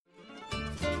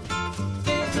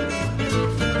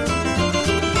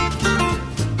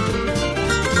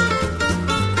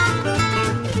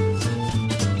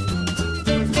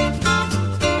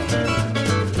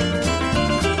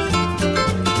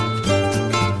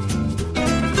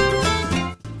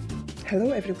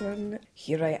Hello everyone,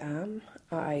 here I am.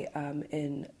 I am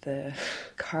in the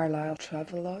Carlisle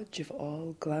Travelodge of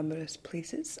all glamorous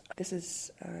places. This is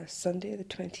Sunday the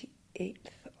 28th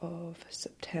of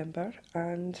September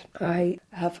and I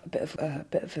have a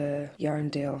bit of a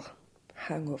Yarndale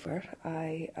hangover.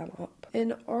 I am up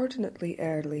inordinately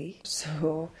early,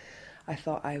 so I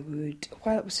thought I would,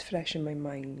 while it was fresh in my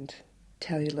mind,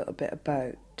 tell you a little bit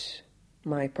about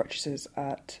my purchases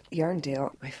at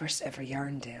Yarndale. My first ever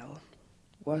Yarndale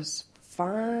was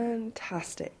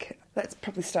fantastic. Let's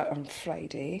probably start on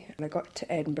Friday. And I got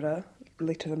to Edinburgh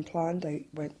later than planned. I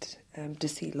went to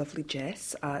see lovely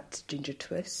Jess at Ginger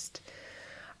Twist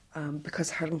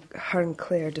because her and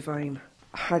Claire Devine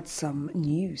had some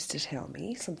news to tell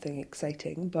me, something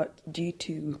exciting, but due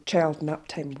to child nap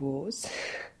time woes,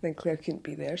 then Claire couldn't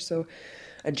be there,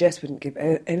 and Jess wouldn't give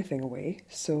anything away,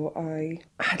 so I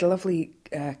had a lovely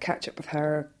catch up with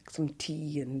her, some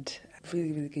tea, and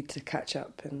really, really good to catch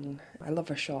up. And I love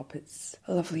her shop. It's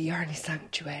a lovely yarny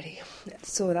sanctuary.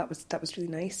 So that was really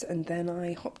nice. And then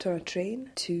I hopped on a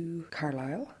train to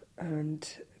Carlisle and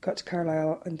got to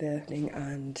Carlisle in the evening,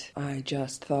 and I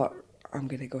just thought, I'm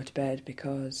going to go to bed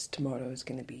because tomorrow is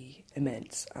going to be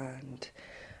immense. And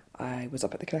I was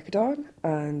up at the crack of dawn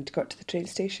and got to the train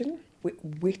station,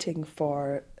 waiting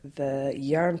for the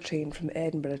yarn train from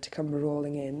Edinburgh to come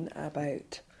rolling in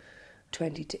about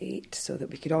 20 to 8 so that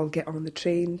we could all get on the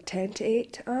train 10 to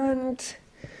 8. And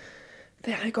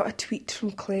then I got a tweet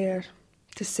from Claire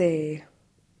to say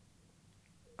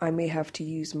I may have to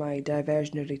use my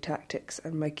diversionary tactics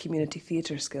and my community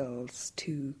theatre skills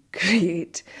to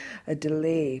create a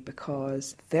delay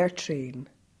because their train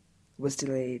was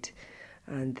delayed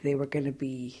and they were going to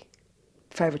be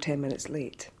 5 or 10 minutes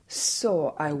late.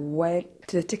 So I went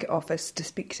to the ticket office to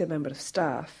speak to a member of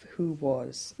staff who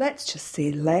was, let's just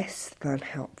say, less than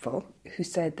helpful, who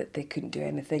said that they couldn't do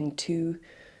anything to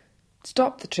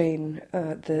stop the train,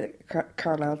 the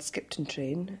Carlisle-Skipton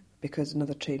train, because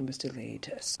another train was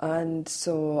delayed. And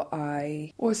so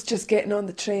I was just getting on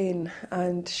the train,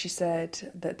 and she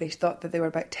said that they thought that they were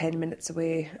about 10 minutes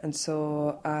away, and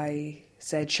so I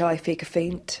said, shall I fake a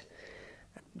faint?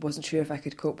 Wasn't sure if I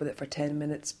could cope with it for 10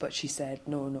 minutes, but she said,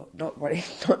 no, not worry,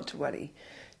 not to worry,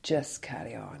 just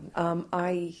carry on.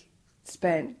 I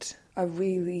spent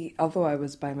although I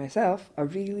was by myself, a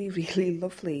really, really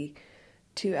lovely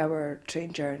 2-hour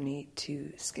train journey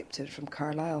to Skipton from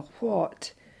Carlisle.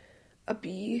 What a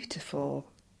beautiful,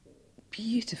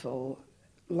 beautiful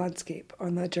landscape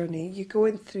on that journey. You're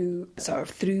going through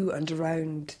and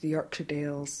around the Yorkshire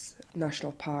Dales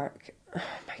National Park. Oh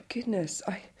my goodness,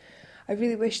 I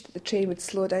really wish that the train would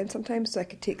slow down sometimes so I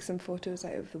could take some photos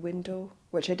out of the window,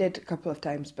 which I did a couple of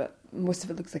times, but most of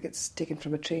it looks like it's taken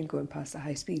from a train going past at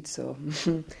high speed, so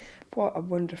what a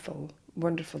wonderful,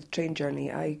 wonderful train journey.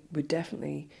 I would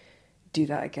definitely do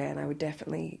that again. I would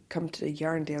definitely come to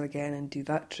Yarndale again and do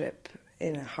that trip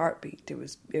in a heartbeat. It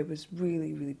was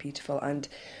really, really beautiful, and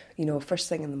first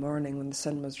thing in the morning when the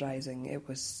sun was rising, it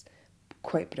was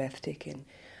quite breathtaking.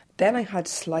 Then I had a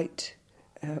slight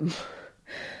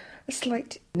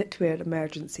knitwear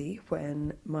emergency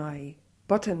when my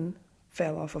button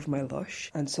fell off of my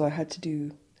lush, and so I had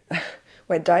to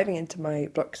went diving into my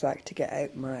rucksack to get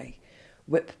out my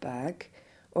whip bag,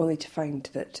 only to find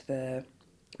that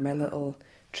my little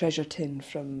treasure tin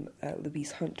from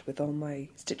Louise Hunt with all my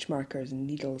stitch markers and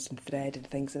needles and thread and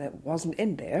things in it wasn't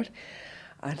in there.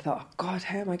 And I thought, oh God,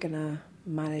 how am I going to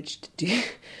manage to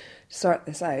sort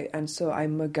this out? And so I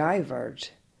MacGyvered,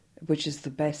 which is the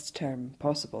best term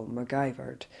possible,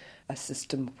 MacGyvered, a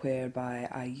system whereby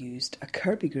I used a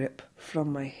Kirby grip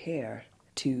from my hair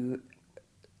to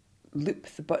loop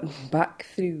the button back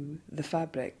through the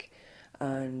fabric,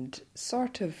 and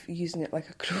sort of using it like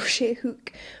a crochet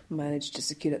hook, managed to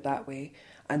secure it that way.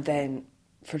 And then,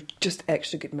 for just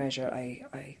extra good measure,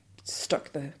 I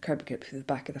stuck the Kirby grip through the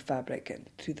back of the fabric and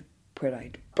where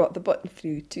I'd brought the button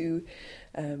through to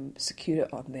secure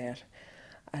it on there.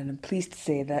 And I'm pleased to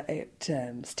say that it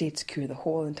stayed secure the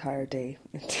whole entire day.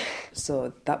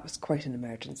 So that was quite an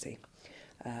emergency,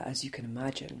 as you can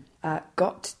imagine.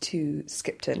 Got to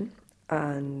Skipton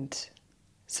and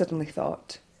suddenly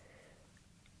thought,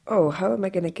 oh, how am I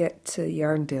going to get to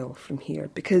Yarndale from here?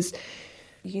 Because,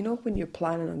 when you're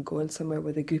planning on going somewhere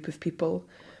with a group of people,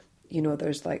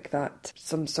 there's like that,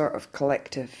 some sort of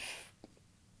collective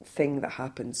thing that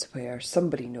happens where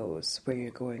somebody knows where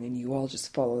you're going and you all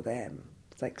just follow them.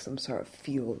 Like some sort of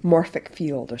morphic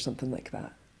field or something like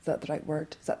that. Is that the right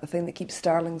word? Is that the thing that keeps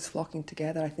starlings flocking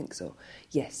together? I think so.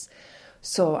 Yes.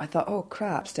 So I thought, oh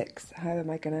crap, sticks, how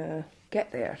am I going to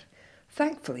get there?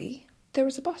 Thankfully, there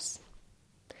was a bus.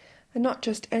 And not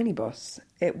just any bus,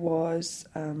 it was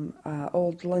a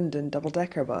old London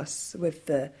double-decker bus with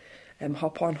the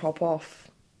hop-on, hop-off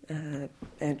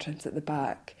entrance at the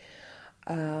back.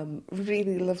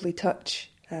 Really lovely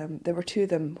touch. There were two of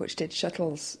them which did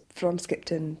shuttles from the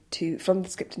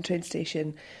Skipton train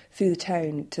station through the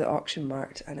town to the auction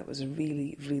mart, and it was a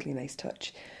really, really nice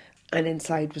touch. And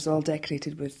inside was all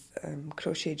decorated with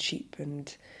crocheted sheep,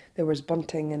 and there was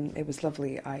bunting, and it was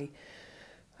lovely. I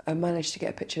managed to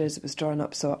get a picture as it was drawn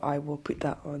up, so I will put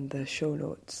that on the show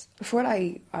notes. Before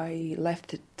I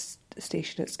left the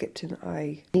station at Skipton,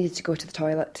 I needed to go to the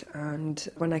toilet, and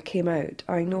when I came out,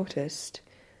 I noticed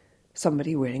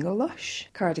somebody wearing a Lush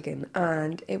cardigan,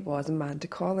 and it was Amanda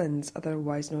Collins,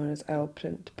 otherwise known as Owl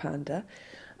Print Panda.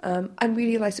 And we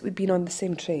realised that we'd been on the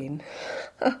same train,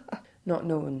 not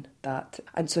knowing that.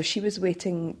 And so she was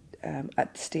waiting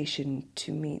at the station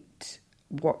to meet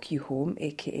Walk You Home,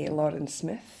 aka Lauren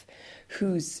Smith,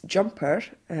 whose jumper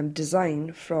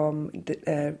design from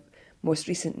the most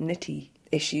recent Nitty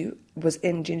issue was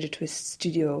in Ginger Twist's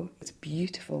studio. It's a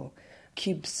beautiful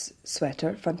Cubes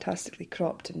sweater, fantastically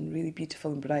cropped and really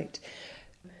beautiful and bright.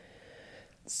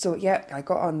 So yeah, I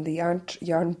got on the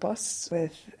yarn bus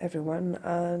with everyone,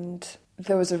 and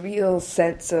there was a real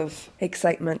sense of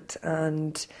excitement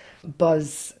and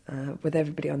buzz with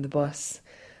everybody on the bus.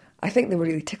 I think they were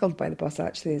really tickled by the bus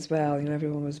actually as well. You know,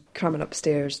 everyone was cramming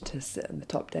upstairs to sit on the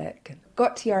top deck. And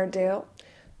got to Yarndale.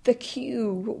 The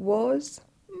queue was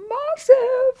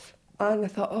massive. And I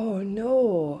thought, oh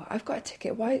no, I've got a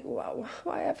ticket. Why have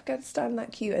I got to stand in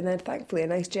that queue? And then thankfully a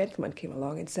nice gentleman came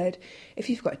along and said, if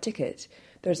you've got a ticket,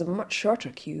 there's a much shorter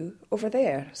queue over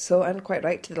there. So, and quite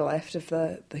right to the left of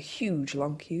the huge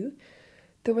long queue,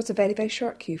 there was a very, very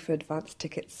short queue for advance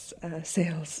tickets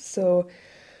sales. So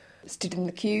stood in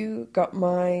the queue, got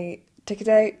my ticket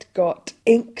out, got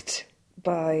inked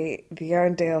by the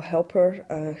Yarndale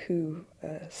helper who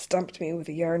stamped me with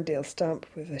a Yarndale stamp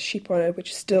with a sheep on it, which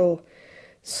is still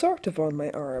sort of on my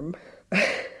arm.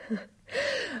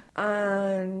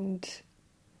 And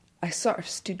I sort of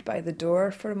stood by the door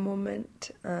for a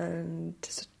moment and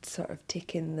sort of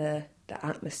taking the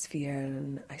atmosphere,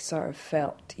 and I sort of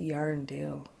felt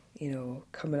Yarndale, you know,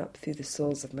 coming up through the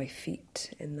soles of my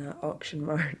feet in that auction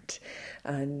mart,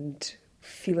 and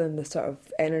feeling the sort of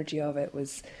energy of it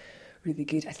was really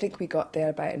good. I think we got there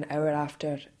about an hour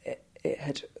after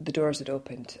the doors had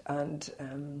opened,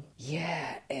 and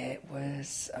yeah, it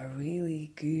was a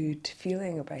really good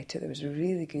feeling about it. There was a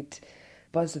really good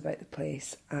buzz about the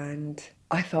place, and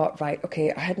I thought, right,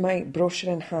 okay, I had my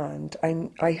brochure in hand.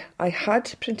 I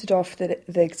had printed off the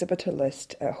exhibitor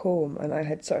list at home, and I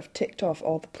had sort of ticked off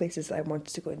all the places that I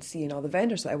wanted to go and see and all the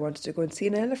vendors that I wanted to go and see,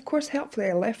 and then of course helpfully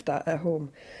I left that at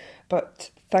home. But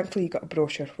thankfully you got a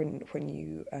brochure when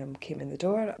you came in the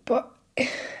door. But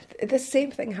the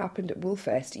same thing happened at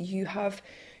Woolfest. You have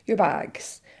your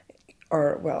bags,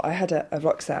 or well, I had a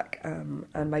rucksack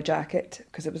and my jacket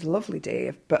because it was a lovely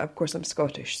day, but of course I'm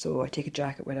Scottish, so I take a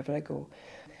jacket wherever I go.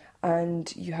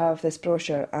 And you have this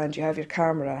brochure, and you have your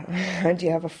camera, and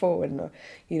you have a phone,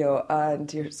 you know,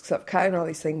 and you're sort of carrying all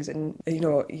these things, and, you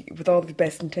know, with all the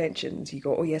best intentions, you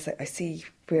go, oh yes, I see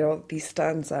where all these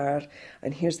stands are,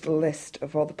 and here's the list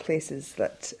of all the places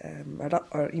that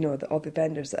are you know, all the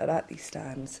vendors that are at these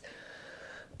stands.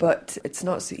 But it's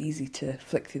not so easy to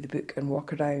flick through the book and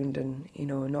walk around and, you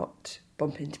know, not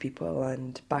bump into people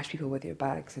and bash people with your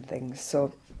bags and things.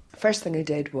 So first thing I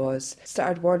did was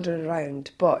started wandering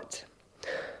around, but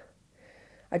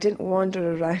I didn't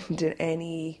wander around in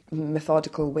any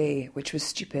methodical way, which was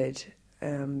stupid,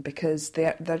 because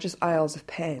they're just aisles of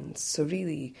pens. So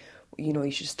really, you know,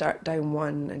 you should start down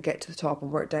one and get to the top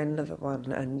and work down another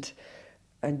one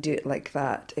and do it like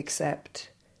that, except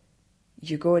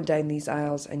you're going down these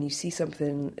aisles and you see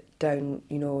something down,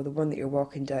 you know, the one that you're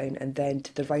walking down, and then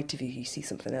to the right of you, you see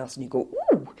something else and you go,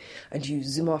 ooh, and you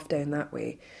zoom off down that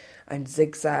way and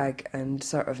zigzag and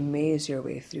sort of maze your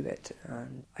way through it.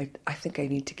 And I think I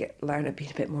need to learn at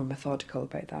being a bit more methodical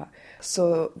about that.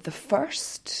 So the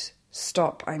first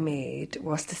stop I made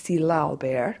was to see Lal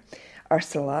Bear,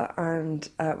 Ursula, and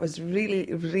it was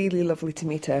really, really lovely to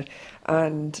meet her.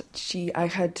 And I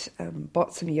had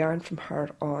bought some yarn from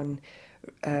her on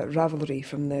Ravelry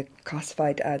from the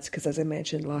classified ads, because as I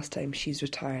mentioned last time, she's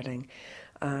retiring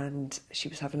and she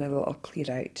was having a little clear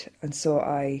out, and so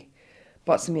I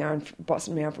bought some yarn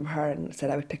from her and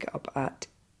said I would pick it up at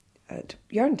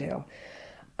Yarndale.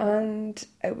 And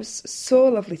it was so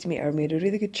lovely to meet her. We made a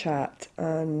really good chat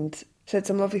and said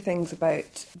some lovely things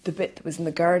about the bit that was in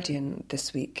The Guardian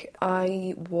this week.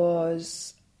 I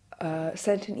was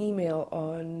sent an email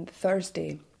on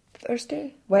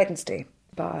Wednesday,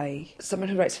 by someone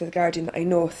who writes for The Guardian that I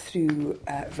know through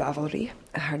Ravelry.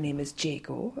 Her name is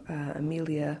Jago.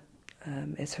 Amelia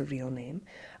is her real name,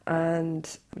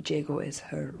 and Jago is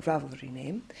her Ravelry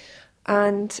name.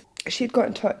 And she'd got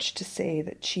in touch to say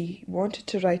that she wanted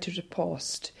to write a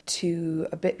riposte to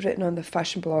a bit written on the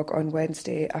fashion blog on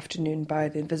Wednesday afternoon by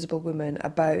The Invisible Woman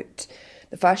about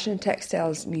the Fashion and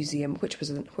Textiles Museum, which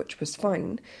was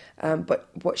fine. But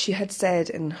what she had said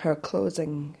in her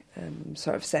closing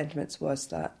sort of sentiments was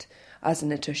that as a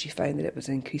knitter she found that it was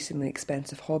an increasingly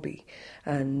expensive hobby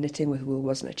and knitting with wool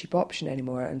wasn't a cheap option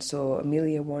anymore. And so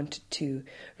Amelia wanted to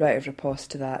write a riposte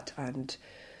to that and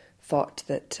thought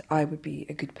that I would be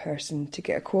a good person to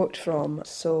get a quote from.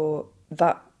 So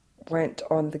that went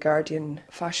on the Guardian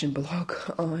fashion blog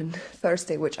on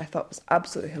Thursday, which I thought was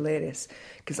absolutely hilarious,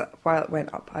 because while it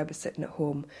went up I was sitting at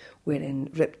home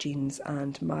wearing ripped jeans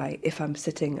and my "If I'm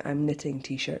Sitting, I'm Knitting"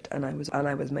 t-shirt, and I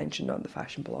was mentioned on the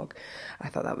fashion blog. I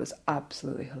thought that was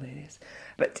absolutely hilarious.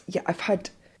 But yeah, I've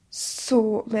had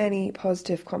so many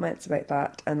positive comments about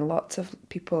that, and lots of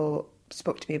people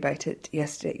spoke to me about it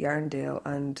yesterday at Yarndale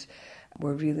and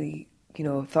were really,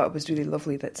 thought it was really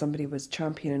lovely that somebody was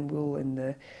championing wool in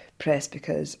the press,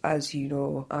 because, as you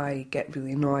know, I get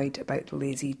really annoyed about the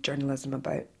lazy journalism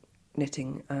about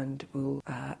knitting and wool.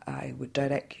 I would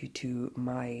direct you to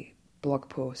my blog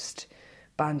post,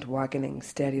 "Bandwagoning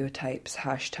Stereotypes,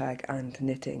 #and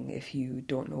knitting," if you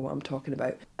don't know what I'm talking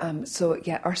about. So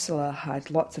yeah, Ursula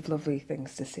had lots of lovely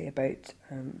things to say about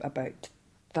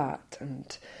that,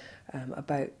 and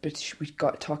about British. We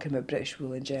got talking about British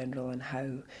wool in general and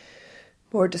how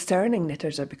more discerning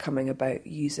knitters are becoming about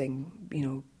using,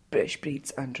 British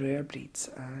breeds and rare breeds.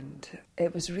 And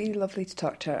it was really lovely to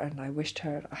talk to her, and I wished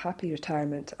her a happy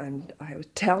retirement. And I was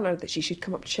telling her that she should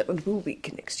come up to Shetland Wool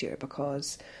Week next year,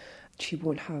 because she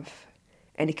won't have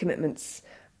any commitments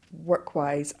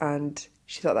work-wise, and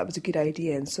she thought that was a good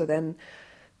idea. And so then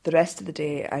the rest of the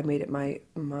day I made it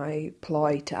my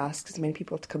ploy to ask as many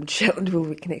people to come to Shetland Wool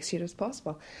Week next year as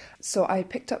possible. So I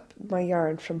picked up my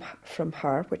yarn from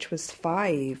her, which was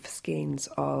 5 skeins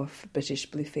of British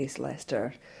Blueface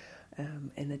Leicester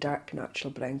in a dark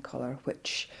natural brown colour,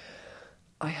 which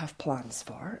I have plans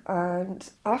for. And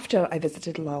after I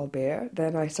visited Lalbert,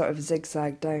 then I sort of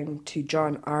zigzagged down to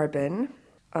John Arbin,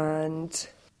 and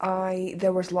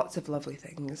there was lots of lovely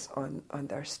things on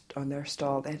their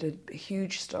stall. They had a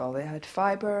huge stall. They had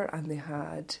fibre and they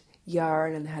had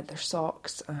yarn and they had their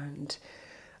socks, and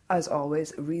as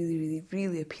always, a really, really,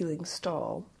 really appealing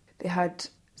stall. They had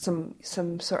some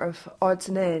sort of odds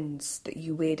and ends that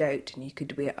you weighed out, and you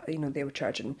could weigh. They were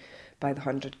charging by the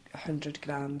 100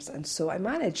 grams, and so I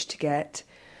managed to get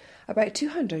about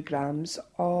 200 grams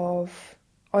of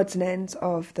odds and ends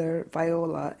of their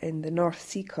Viola in the North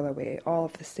Sea colourway, all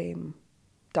of the same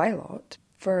dye lot,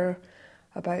 for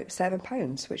about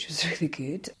 £7, which was really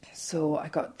good. So I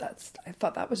thought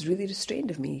that was really restrained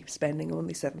of me, spending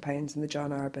only £7 in the John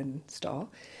Arbin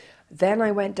stall. Then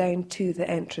I went down to the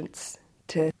entrance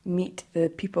to meet the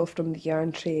people from the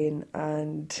yarn train,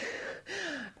 and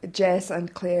Jess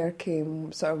and Claire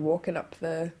came sort of walking up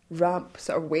the ramp,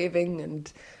 sort of waving,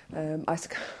 and I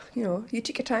said, you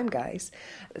took your time, guys.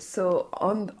 So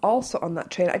on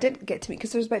that train, I didn't get to meet,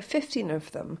 because there was about 15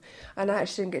 of them, and I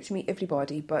actually didn't get to meet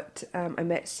everybody, but I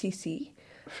met Cece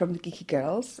from the Geeky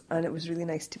Girls, and it was really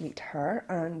nice to meet her,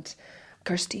 and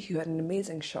Kirsty, who had an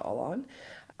amazing shawl on,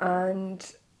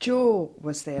 and Jo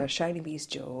was there, Shiny Bees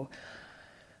Jo.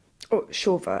 Oh,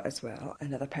 Shova as well,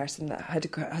 another person that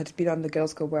had been on the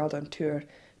Girls Go World on tour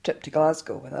trip to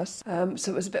Glasgow with us.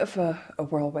 So it was a bit of a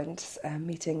whirlwind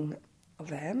meeting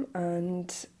them,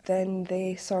 and then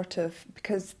they sort of,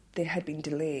 because they had been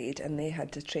delayed and they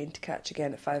had the train to catch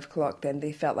again at 5 o'clock, then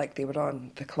they felt like they were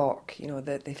on the clock,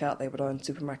 that they felt they were on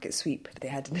supermarket sweep. They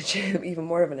had even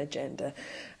more of an agenda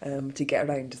to get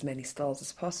around as many stalls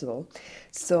as possible.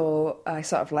 So I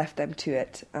sort of left them to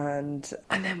it, and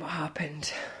then what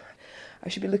happened? I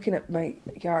should be looking at my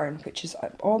yarn, which is,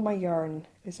 all my yarn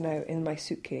is now in my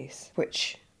suitcase,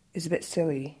 which is a bit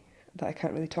silly that I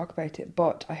can't really talk about it,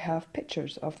 but I have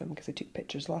pictures of them because I took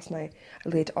pictures last night. I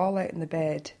laid it all out in the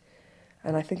bed,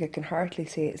 and I think I can hardly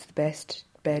say it's the best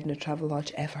bed in a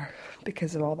Travelodge ever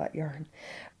because of all that yarn.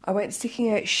 I went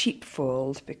seeking out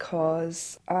Sheepfold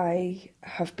because I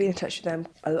have been in touch with them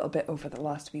a little bit over the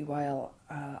last wee while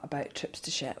about trips to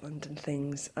Shetland and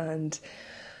things, and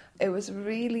it was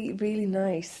really, really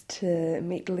nice to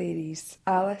meet the ladies.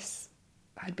 Alice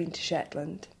had been to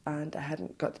Shetland, and I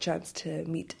hadn't got the chance to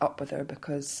meet up with her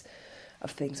because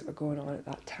of things that were going on at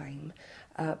that time.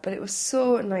 But it was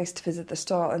so nice to visit the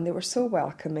stall, and they were so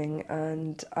welcoming.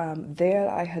 And there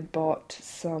I had bought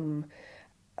some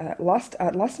last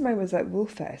time I was at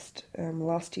Woolfest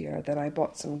last year, then I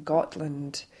bought some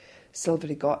Gotland,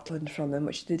 silvery Gotland from them,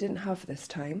 which they didn't have this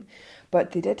time,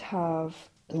 but they did have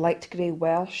light grey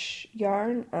Welsh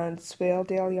yarn and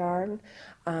Swaledale yarn,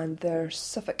 and their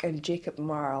Suffolk and Jacob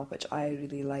Marl, which I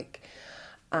really like.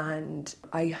 And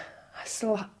I'm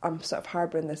sort of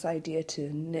harbouring this idea to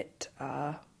knit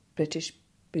a British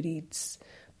beads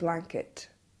blanket,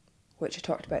 which I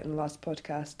talked about in the last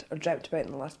podcast, or dreamt about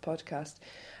in the last podcast.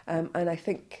 And I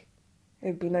think it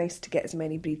would be nice to get as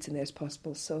many beads in there as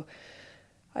possible. So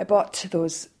I bought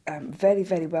those very,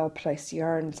 very well priced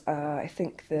yarns. I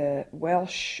think the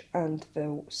Welsh and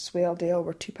the Swaledale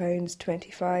were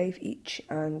 £2.25 each,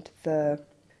 and the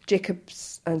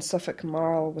Jacobs and Suffolk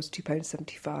Marl was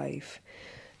 £2.75.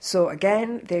 So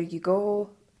again, there you go,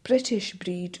 British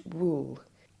breed wool,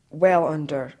 well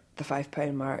under the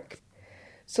 £5 mark.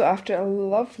 So after a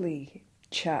lovely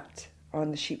chat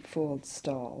on the Sheepfold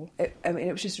stall, it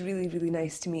was just really, really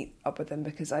nice to meet up with them,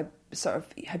 because I sort of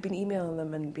had been emailing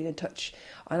them and been in touch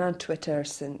on Twitter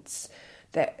since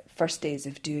the first days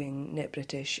of doing Knit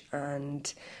British,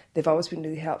 and they've always been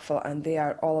really helpful, and they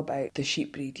are all about the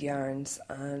sheep breed yarns,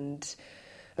 and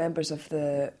members of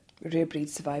the Rare Breed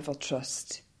Survival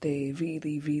Trust, they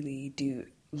really, really do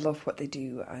love what they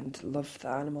do and love the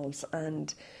animals,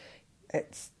 and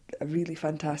it's really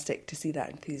fantastic to see that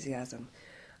enthusiasm.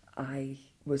 I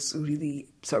was really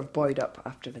sort of buoyed up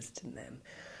after visiting them.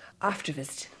 Where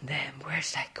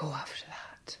did I go after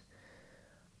that?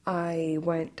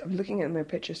 I'm looking at my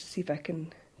pictures to see if I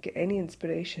can get any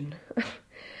inspiration.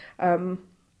 I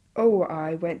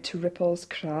went to Ripples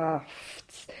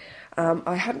Crafts.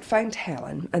 I hadn't found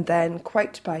Helen, and then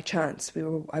quite by chance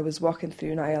I was walking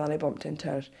through an aisle and I bumped into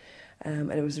her,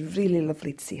 and it was really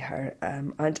lovely to see her.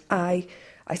 And I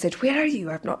said, "Where are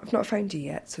you? I've not found you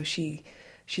yet." So she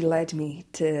led me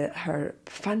to her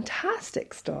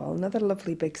fantastic stall, another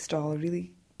lovely big stall,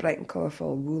 really bright and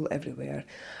colourful, wool everywhere.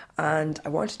 And I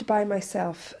wanted to buy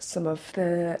myself some of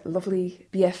the lovely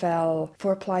BFL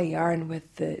 4-ply yarn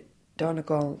with the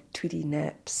Donegal Tweedy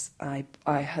Neps.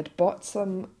 I had bought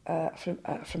some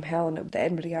from Helen at the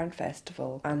Edinburgh Yarn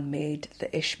Festival and made the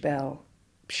Ishbel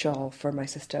shawl for my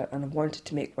sister, and I wanted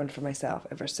to make one for myself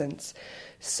ever since.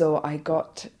 So I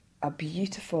got a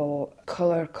beautiful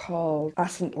colour called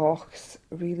Ascent Lochs,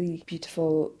 really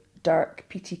beautiful dark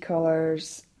peaty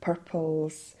colours,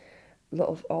 purples,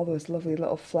 all those lovely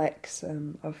little flecks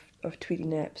of Tweedy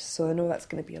Neps. So I know that's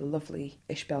going to be a lovely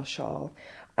Ishbel shawl.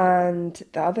 And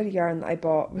the other yarn that I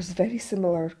bought was very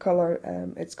similar colour.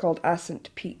 It's called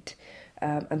Ascent Peat,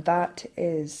 and that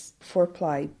is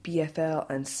 4-ply BFL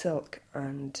and silk.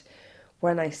 And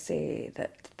when I say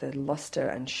that the lustre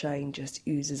and shine just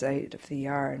oozes out of the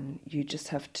yarn, you'll just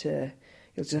have to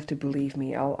believe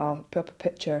me. I'll put up a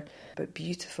picture, but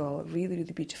beautiful, really,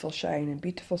 really beautiful shine and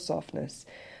beautiful softness.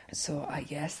 So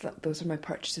yes, those are my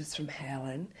purchases from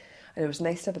Helen, and it was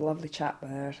nice to have a lovely chat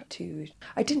with her too.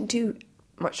 I didn't do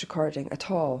much recording at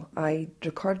all. I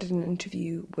recorded an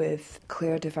interview with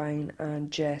Claire Devine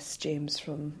and Jess James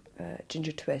from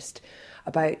Ginger Twist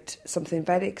about something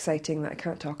very exciting that I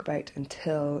can't talk about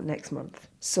until next month.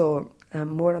 So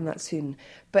more on that soon.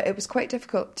 But it was quite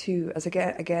difficult to, as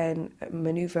again,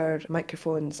 manoeuvre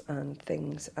microphones and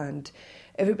things, and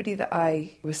everybody that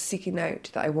I was seeking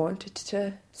out that I wanted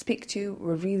to speak to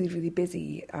were really, really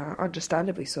busy,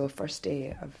 understandably so, first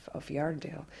day of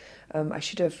Yarndale. I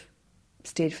should have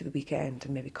stayed for the weekend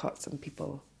and maybe caught some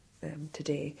people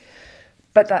today.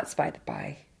 But that's by the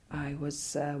by. I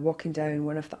was walking down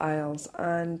one of the aisles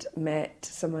and met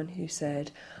someone who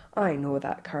said, "I know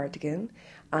that cardigan,"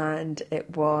 and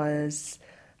it was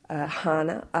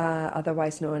Hannah,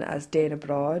 otherwise known as Dana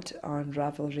Broad on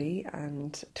Ravelry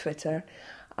and Twitter,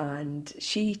 and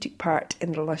she took part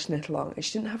in the Lush Knit Along.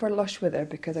 She didn't have her Lush with her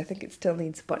because I think it still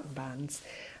needs button bands,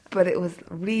 but it was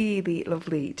really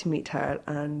lovely to meet her,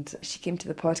 and she came to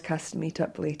the podcast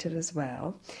meetup later as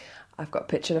well. I've got a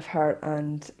picture of her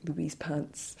and Louise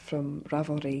Pants from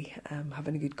Ravelry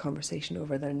having a good conversation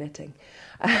over their knitting.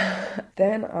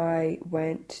 Then I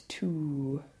went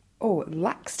to...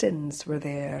 Laxton's were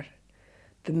there,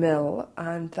 the mill,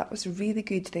 and that was really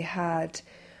good. They had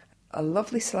a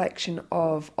lovely selection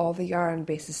of all the yarn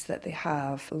bases that they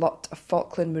have. A lot of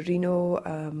Falkland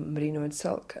merino, merino and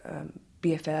silk,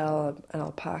 BFL and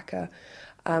alpaca.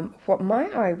 What my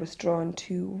eye was drawn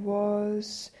to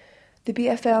was the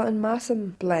BFL and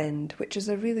Massam blend, which is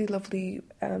a really lovely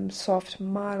soft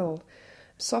marl,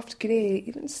 soft grey,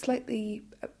 even slightly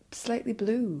slightly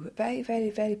blue. Very, very,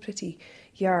 very pretty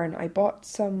yarn. I bought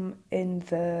some in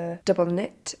the double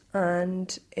knit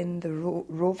and in the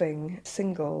roving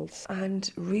singles,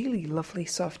 and really lovely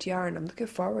soft yarn. I'm looking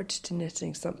forward to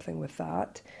knitting something with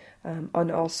that.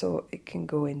 And also it can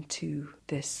go into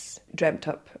this dreamt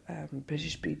up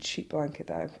British breed sheet blanket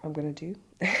that I'm going to do.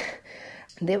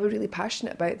 And they were really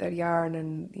passionate about their yarn,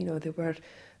 and they were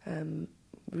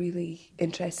really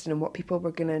interested in what people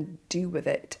were going to do with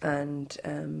it, and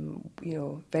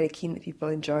very keen that people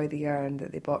enjoy the yarn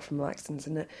that they bought from Laxton's,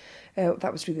 and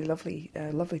that was really lovely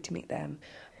to meet them.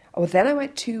 Oh, then I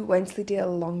went to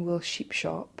Wensleydale Longwool Sheep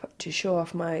Shop to show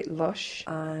off my Lush,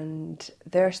 and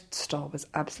their stall was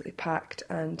absolutely packed,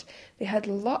 and they had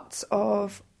lots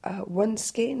of one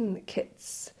skein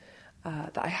kits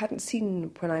that I hadn't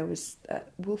seen when I was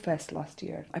at Woolfest last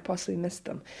year. I possibly missed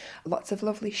them. Lots of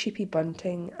lovely sheepy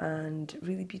bunting and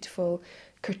really beautiful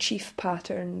kerchief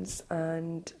patterns,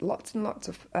 and lots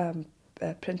of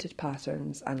printed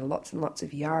patterns, and lots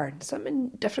of yarn, some in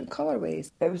different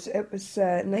colourways. It was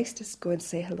nice to go and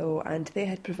say hello, and they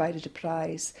had provided a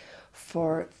prize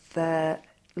for the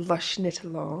Lush Knit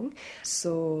Along,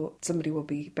 so somebody will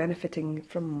be benefiting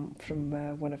from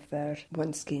one of their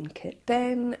one skein kit.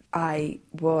 Then I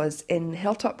was in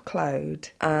Hilltop Cloud,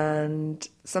 and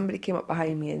somebody came up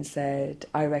behind me and said,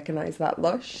 "I recognise that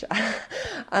Lush,"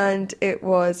 and it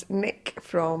was Nick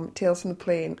from Tales from the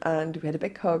Plain, and we had a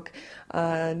big hug,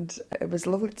 and it was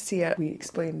lovely to see her. We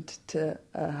explained to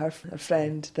her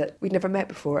friend that we'd never met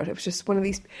before. It was just one of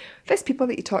these people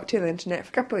that you talk to on the internet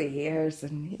for a couple of years,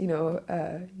 and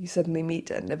you suddenly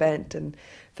meet at an event, and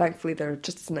thankfully they're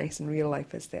just as nice in real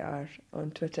life as they are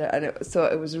on Twitter. And so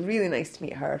it was really nice to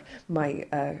meet her, my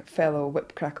fellow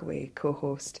Whip Crackaway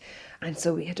co-host. And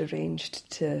so we had arranged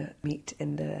to meet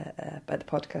at the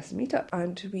podcast meetup,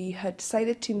 and we had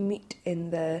decided to meet in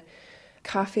the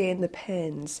Cafe in the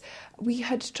Pens. We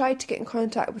had tried to get in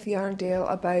contact with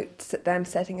Yarndale about them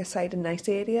setting aside a nice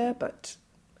area, but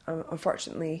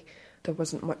unfortunately there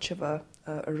wasn't much of a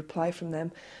reply from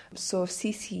them. So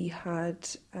Cece had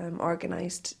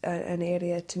organised an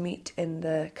area to meet in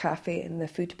the cafe in the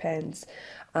Food Pens,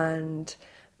 and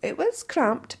it was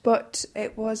cramped, but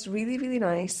it was really, really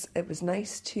nice. It was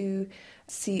nice to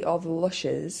see all the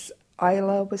Lushes.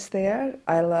 Isla was there,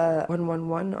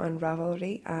 Isla111 on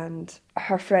Ravelry, and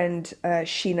her friend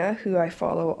Sheena, who I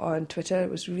follow on Twitter. It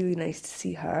was really nice to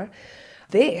see her.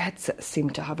 They had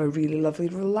seemed to have a really lovely,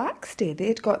 relaxed day. They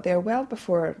had got there well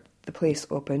before the place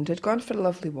opened, had gone for a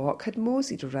lovely walk, had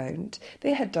moseyed around.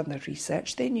 They had done their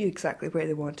research. They knew exactly where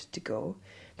they wanted to go.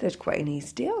 They had quite an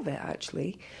easy day of it,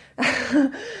 actually.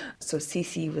 So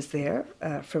Cece was there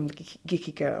from the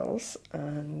Geeky Girls,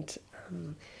 and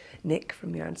Nick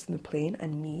from Yarns from the Plain,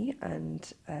 and me,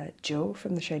 and Joe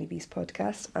from the Shiny Beast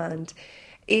podcast, and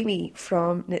Amy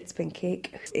from Knit Spin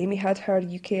Cake. Amy had her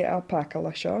UK alpaca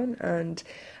lush on, and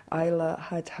Isla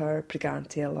had her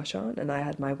Brigantia lush on, and I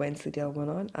had my Wensleydale one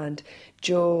on, and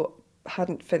Joe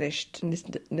hadn't finished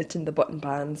knitting the button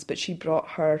bands, but she brought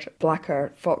her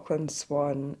Blacker Falkland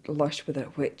Swan lush with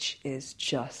it, which is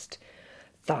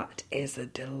that is a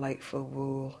delightful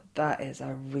wool. That is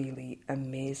a really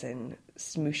amazing,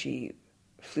 smooshy,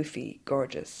 floofy,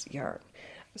 gorgeous yarn.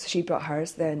 So she brought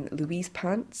hers. Then Louise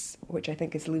Pants, which I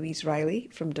think is Louise Riley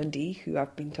from Dundee, who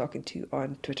I've been talking to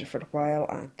on Twitter for a while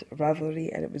and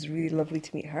Ravelry, and it was really lovely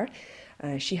to meet her.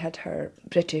 She had her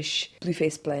British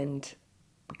Blueface Blend,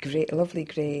 lovely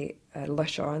grey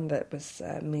lush on that was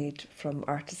made from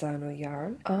artisanal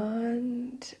yarn.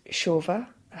 And Shova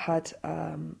had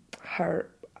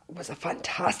was a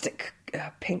fantastic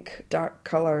pink dark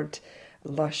coloured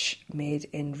lush made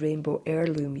in Rainbow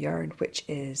Heirloom yarn, which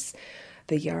is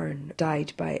the yarn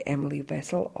dyed by Emily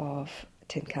Vessel of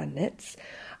Tin Can Knits.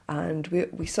 And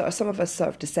we some of us sort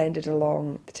of descended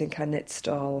along the Tin Can Knit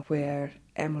stall where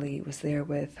Emily was there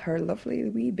with her lovely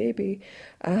wee baby,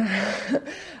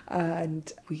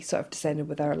 and we sort of descended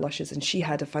with our lushes, and she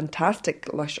had a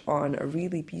fantastic lush on, a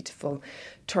really beautiful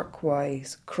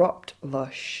turquoise cropped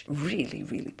lush, really,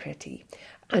 really pretty.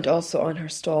 And also on her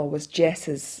stall was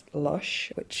Jess's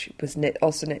lush, which was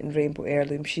also knit in Rainbow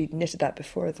Heirloom. She knitted that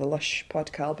before the Lush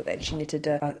Podcal, but then she knitted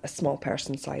a small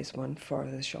person size one for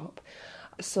the shop.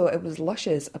 So it was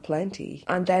lushes aplenty.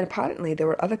 And then apparently there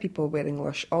were other people wearing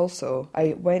lush also.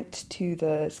 I went to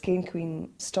the Skein Queen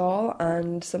stall,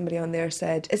 and somebody on there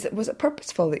said, was it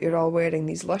purposeful that you're all wearing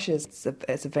these lushes?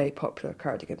 It's a very popular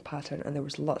cardigan pattern, and there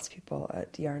was lots of people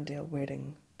at Yarndale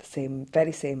wearing the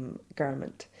very same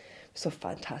garment, so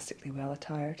fantastically well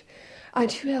attired.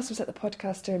 And who else was at the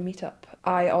Podcaster meetup?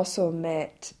 I also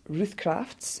met Ruth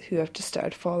Crafts, who I've just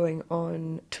started following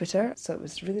on Twitter, so it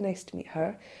was really nice to meet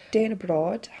her. Dane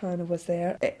Abroad, Hannah was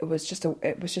there. It was just a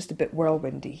bit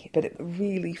whirlwindy, but it was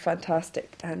really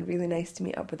fantastic and really nice to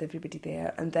meet up with everybody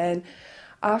there. And then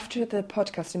after the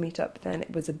Podcaster meetup, then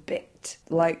it was a bit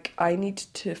like I need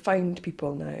to find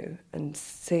people now and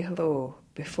say hello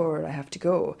before I have to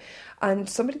go. And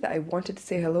somebody that I wanted to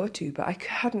say hello to, but I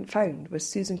hadn't found, was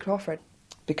Susan Crawford,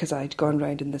 because I'd gone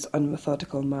round in this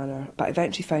unmethodical manner. But I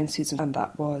eventually found Susan, and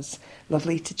that was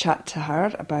lovely to chat to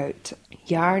her about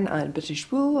yarn and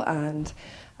British wool and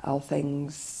all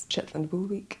things Shetland Wool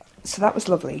Week. So that was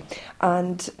lovely,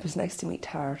 and it was nice to meet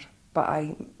her. But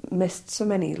I missed so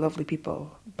many lovely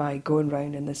people by going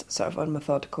round in this sort of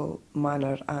unmethodical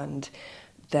manner, and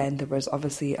then there was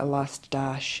obviously a last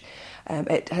dash.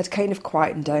 It had kind of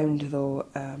quietened down though,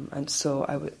 and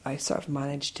so I sort of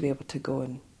managed to be able to go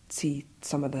and see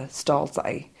some of the stalls that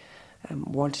I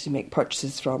wanted to make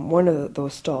purchases from. One of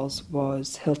those stalls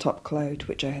was Hilltop Cloud,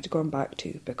 which I had gone back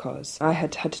to because I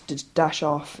had to dash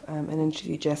off and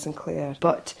interview Jess and Claire.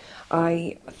 But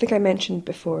I think I mentioned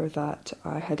before that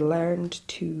I had learned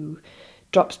to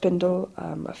drop spindle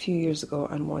a few years ago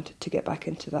and wanted to get back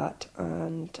into that,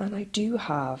 and I do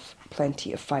have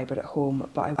plenty of fibre at home,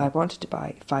 but I wanted to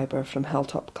buy fibre from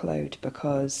Hilltop Cloud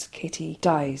because Katie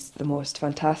dyes the most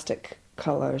fantastic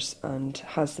colours and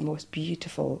has the most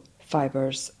beautiful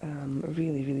fibres,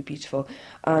 really, really beautiful.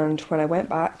 And when I went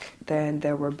back, then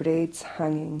there were braids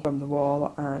hanging from the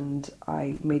wall, and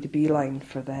I made a beeline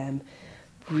for them.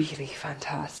 Really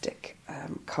fantastic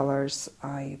colours.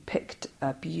 I picked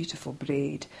a beautiful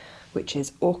braid, which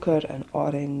is ochre and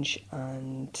orange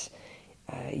and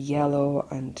yellow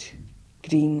and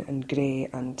green and grey,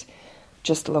 and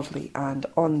just lovely. And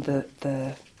on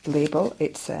the label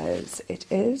it says it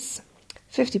is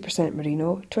 50%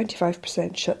 merino,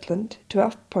 25% Shetland,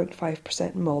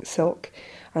 12.5% mull silk,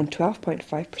 and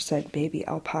 12.5% baby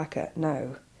alpaca.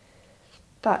 Now,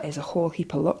 that is a whole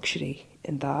heap of luxury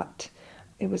in that.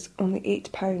 It was only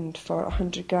 £8 for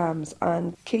 100 grams,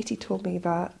 and Katie told me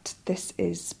that this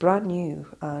is brand new,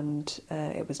 and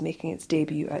it was making its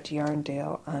debut at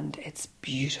Yarndale, and it's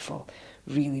beautiful,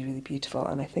 really, really beautiful,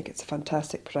 and I think it's a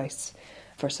fantastic price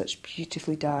for such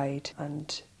beautifully dyed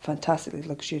and fantastically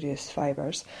luxurious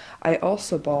fibres. I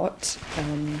also bought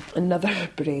another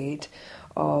braid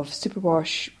of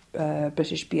Superwash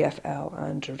British BFL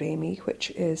and Rami,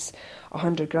 which is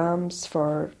 100 grams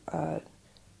for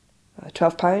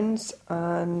 £12,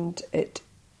 and it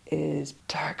is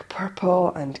dark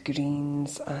purple and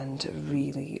greens and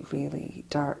really, really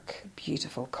dark,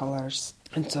 beautiful colours.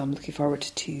 And so I'm looking forward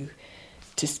to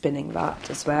spinning that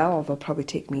as well, although it'll probably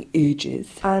take me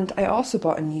ages. And I also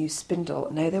bought a new spindle.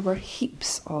 Now, there were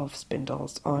heaps of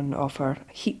spindles on offer,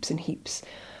 heaps and heaps.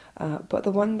 But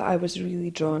the one that I was really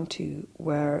drawn to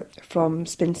were from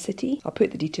Spin City. I'll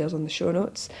put the details on the show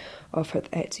notes of her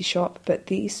Etsy shop. But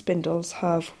these spindles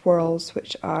have whorls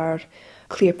which are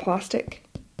clear plastic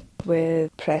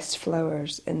with pressed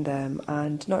flowers in them.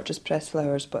 And not just pressed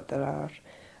flowers, but there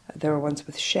are ones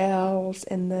with shells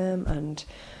in them and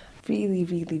really,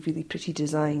 really, really pretty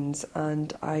designs.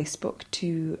 And I spoke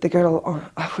to the girl,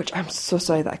 which I'm so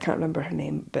sorry that I can't remember her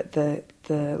name, but the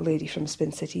lady from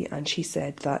Spin City, and she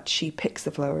said that she picks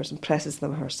the flowers and presses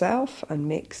them herself and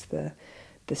makes the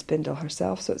spindle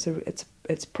herself. So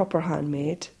it's proper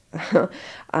handmade.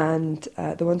 And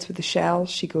the ones with the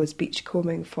shells she goes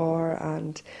beachcombing for,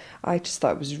 and I just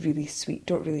thought it was really sweet.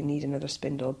 Don't really need another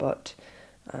spindle, but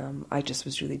I just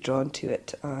was really drawn to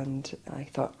it, and I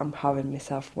thought I'm having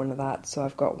myself one of that. So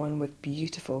I've got one with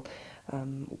beautiful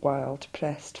wild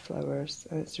pressed flowers,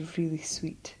 and it's really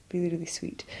sweet, really, really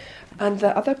sweet. And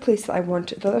the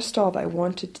other stall that I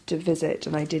wanted to visit,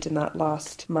 and I did in that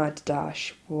last mad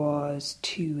dash, was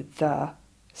to the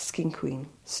Skin Queen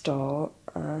stall,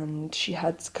 and she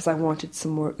had, because I wanted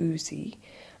some more oozy,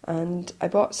 and I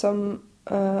bought some.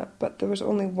 But there was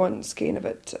only one skein of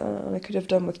it, and I could have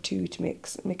done with two to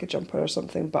make a jumper or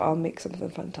something, but I'll make something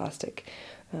fantastic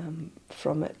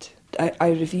from it. I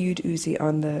reviewed Oozy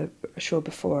on the show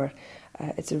before.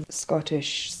 It's a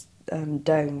Scottish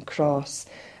down cross,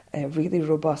 really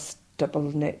robust double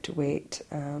knit weight,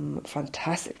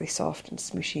 fantastically soft and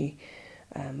smooshy,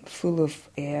 full of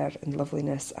air and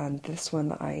loveliness. And this one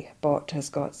that I bought has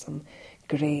got some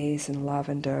greys and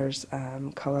lavenders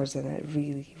colours in it,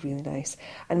 really, really nice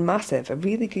and massive, a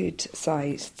really good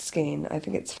sized skein. I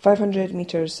think it's 500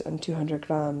 metres and 200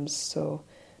 grams, so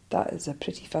that is a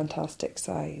pretty fantastic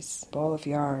size ball of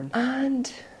yarn.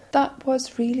 And that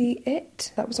was really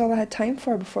it. That was all I had time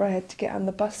for before I had to get on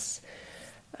the bus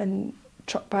and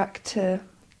truck back to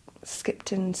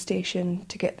Skipton station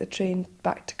to get the train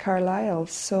back to Carlisle.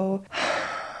 So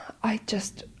I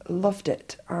just loved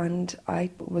it, and I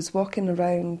was walking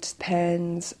around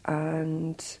Pens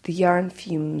and the yarn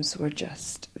fumes were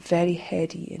just very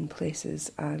heady in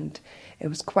places, and it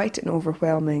was quite an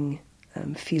overwhelming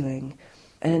feeling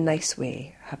in a nice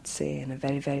way, I have to say, in a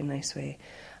very, very nice way.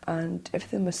 And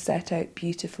everything was set out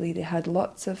beautifully. They had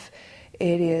lots of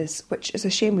areas, which is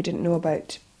a shame we didn't know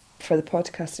about for the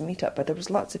podcast and meetup, but there was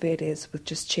lots of areas with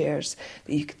just chairs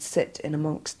that you could sit in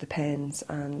amongst the pens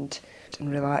and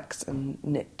relax and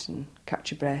knit and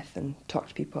catch your breath and talk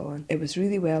to people. And it was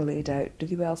really well laid out,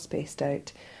 really well spaced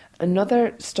out.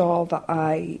 Another stall that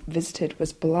I visited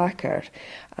was Blacker,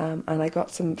 and I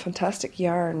got some fantastic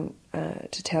yarn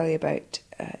to tell you about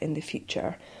in the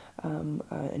future.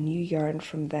 A new yarn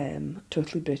from them,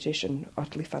 totally British and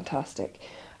utterly fantastic.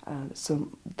 So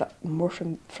that more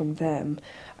from them.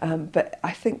 But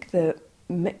I think the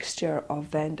mixture of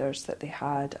vendors that they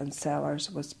had and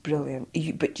sellers was brilliant.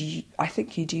 I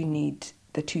think you do need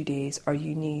the 2 days, or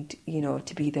you need,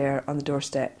 to be there on the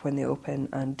doorstep when they open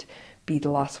and be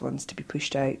the last ones to be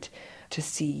pushed out to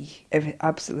see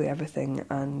absolutely everything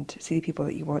and see the people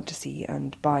that you want to see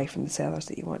and buy from the sellers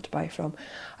that you want to buy from.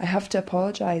 I have to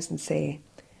apologise and say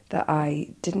that I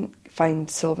didn't find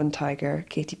Sylvan Tiger,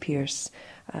 Katie Pierce.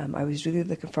 I was really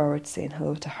looking forward to saying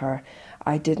hello to her.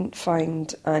 I didn't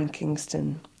find Anne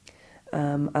Kingston,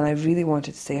 and I really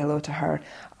wanted to say hello to her.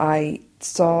 I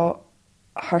saw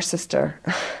her sister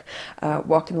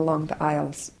walking along the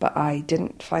aisles, but I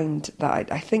didn't find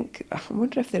that. I'm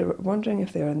wondering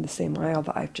if they were in the same aisle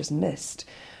that I've just missed,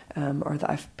 or that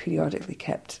I've periodically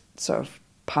kept sort of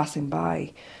passing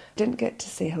by. Didn't get to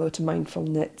say hello to Mindful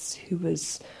Knits, who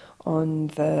was on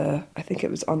the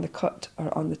cut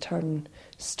or on the turn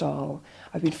stall.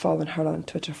 I've been following her on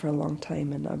Twitter for a long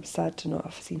time, and I'm sad to not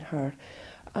have seen her.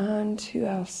 And who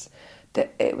else?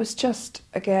 It was just,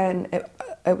 again,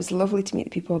 it was lovely to meet the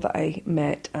people that I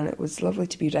met, and it was lovely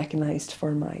to be recognised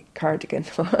for my cardigan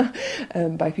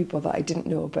by people that I didn't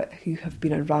know but who have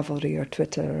been on Ravelry or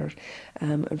Twitter.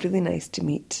 Really nice to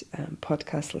meet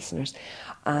podcast listeners,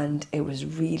 and it was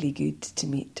really good to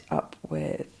meet up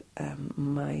with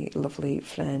my lovely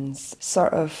friends,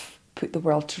 sort of put the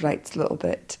world to rights a little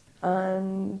bit.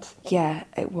 And yeah,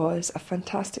 it was a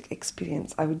fantastic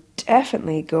experience. I would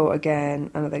definitely go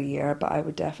again another year, but I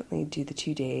would definitely do the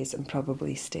 2 days and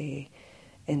probably stay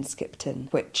in Skipton,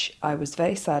 which I was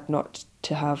very sad not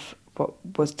to have what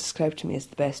was described to me as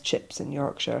the best chips in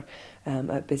Yorkshire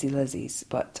at Busy Lizzie's,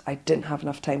 but I didn't have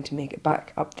enough time to make it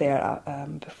back up there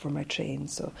before my train,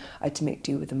 so I had to make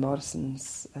do with the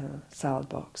Morrison's salad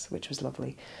box, which was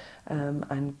lovely.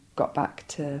 And got back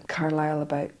to Carlisle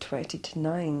about 20 to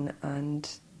 9 and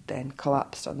then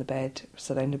collapsed on the bed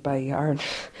surrounded by yarn.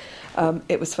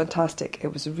 It was fantastic.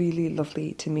 It was really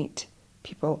lovely to meet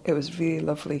people. It was really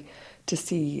lovely to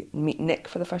meet Nick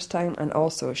for the first time, and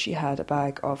also she had a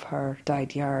bag of her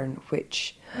dyed yarn,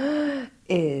 which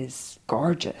is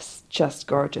gorgeous, just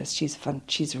gorgeous. She's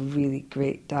a really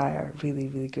great dyer, really,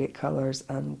 really great colours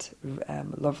and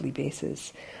lovely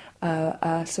bases.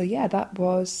 So yeah, that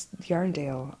was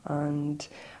Yarndale, and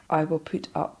I will put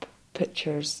up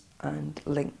pictures and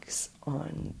links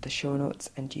on the show notes,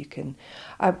 and you can...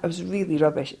 I was really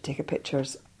rubbish at taking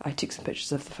pictures. I took some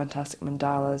pictures of the fantastic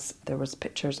mandalas. There was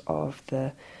pictures of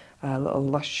the little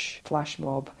Lush flash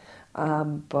mob,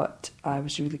 but I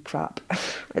was really crap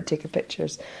at taking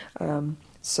pictures.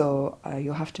 So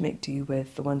you'll have to make do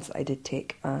with the ones that I did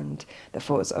take and the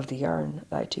photos of the yarn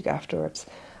that I took afterwards.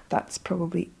 That's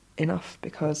probably enough,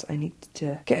 because I need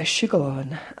to get a shugle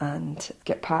on and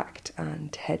get packed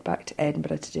and head back to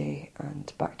Edinburgh today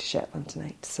and back to Shetland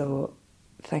tonight. So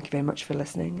thank you very much for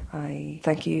listening. I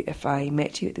thank you if I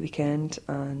met you at the weekend,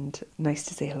 and nice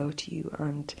to say hello to you,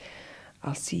 and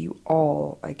I'll see you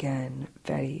all again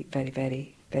very, very,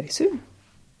 very, very soon.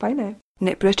 Bye now.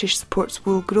 Knit British supports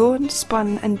wool grown,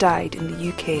 spun and dyed in the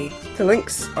UK. The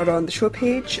links are on the show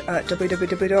page at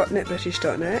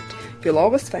www.knitbritish.net. You'll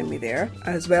always find me there,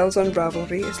 as well as on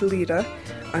Ravelry as Lyra,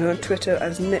 and on Twitter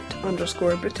as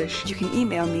knit_British. You can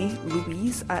email me,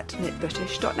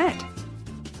 Louise@knitbritish.net.